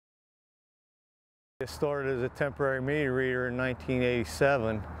I started as a temporary meter reader in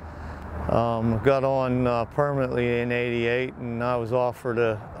 1987. Got on permanently in '88, and I was offered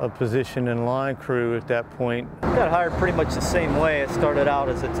a position in line crew at that point. I got hired pretty much the same way. I started out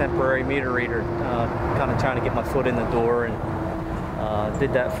as a temporary meter reader, kind of trying to get my foot in the door, and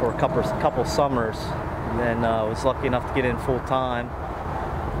did that for a couple summers. And then was lucky enough to get in full time.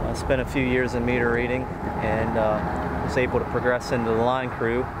 Spent a few years in meter reading, and was able to progress into the line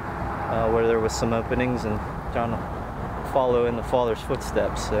crew where there was some openings, and trying to follow in the father's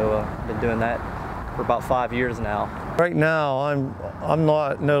footsteps. So I've been doing that for about 5 years now. Right now, I'm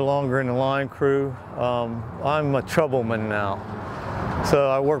no longer in the line crew. I'm a troubleman now. So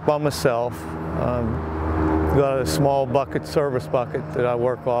I work by myself. Got a small service bucket that I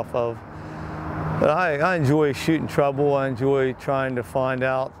work off of. But I enjoy shooting trouble. I enjoy trying to find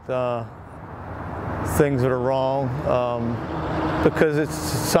out things that are wrong because it's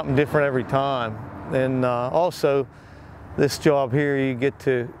something different every time. And also, this job here, you get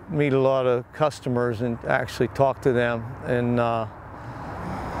to meet a lot of customers and actually talk to them. And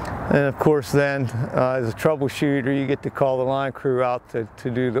of course then, as a troubleshooter, you get to call the line crew out to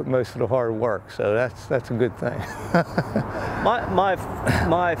do most of the hard work. So that's a good thing.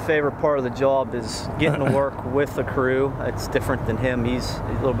 My favorite part of the job is getting to work with the crew. It's different than him. He's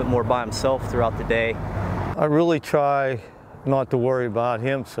a little bit more by himself throughout the day. I really try not to worry about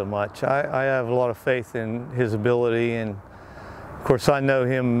him so much. I have a lot of faith in his ability, and of course I know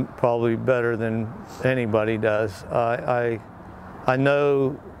him probably better than anybody does. I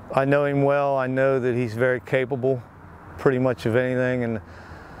know him well. I know that he's very capable, pretty much of anything,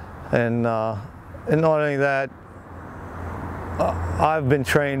 and not only that, I've been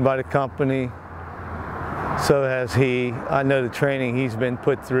trained by the company, so has he. I know the training he's been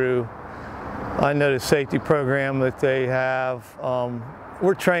put through. I know the safety program that they have.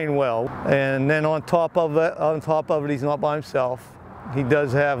 We're trained well, and then on top of it, he's not by himself. He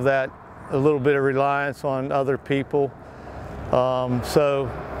does have a little bit of reliance on other people. So,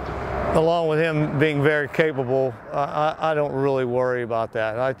 along with him being very capable, I don't really worry about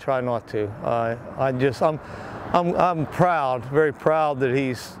that. I try not to. I'm proud, very proud that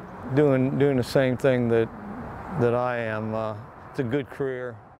he's doing the same thing that I am. It's a good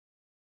career.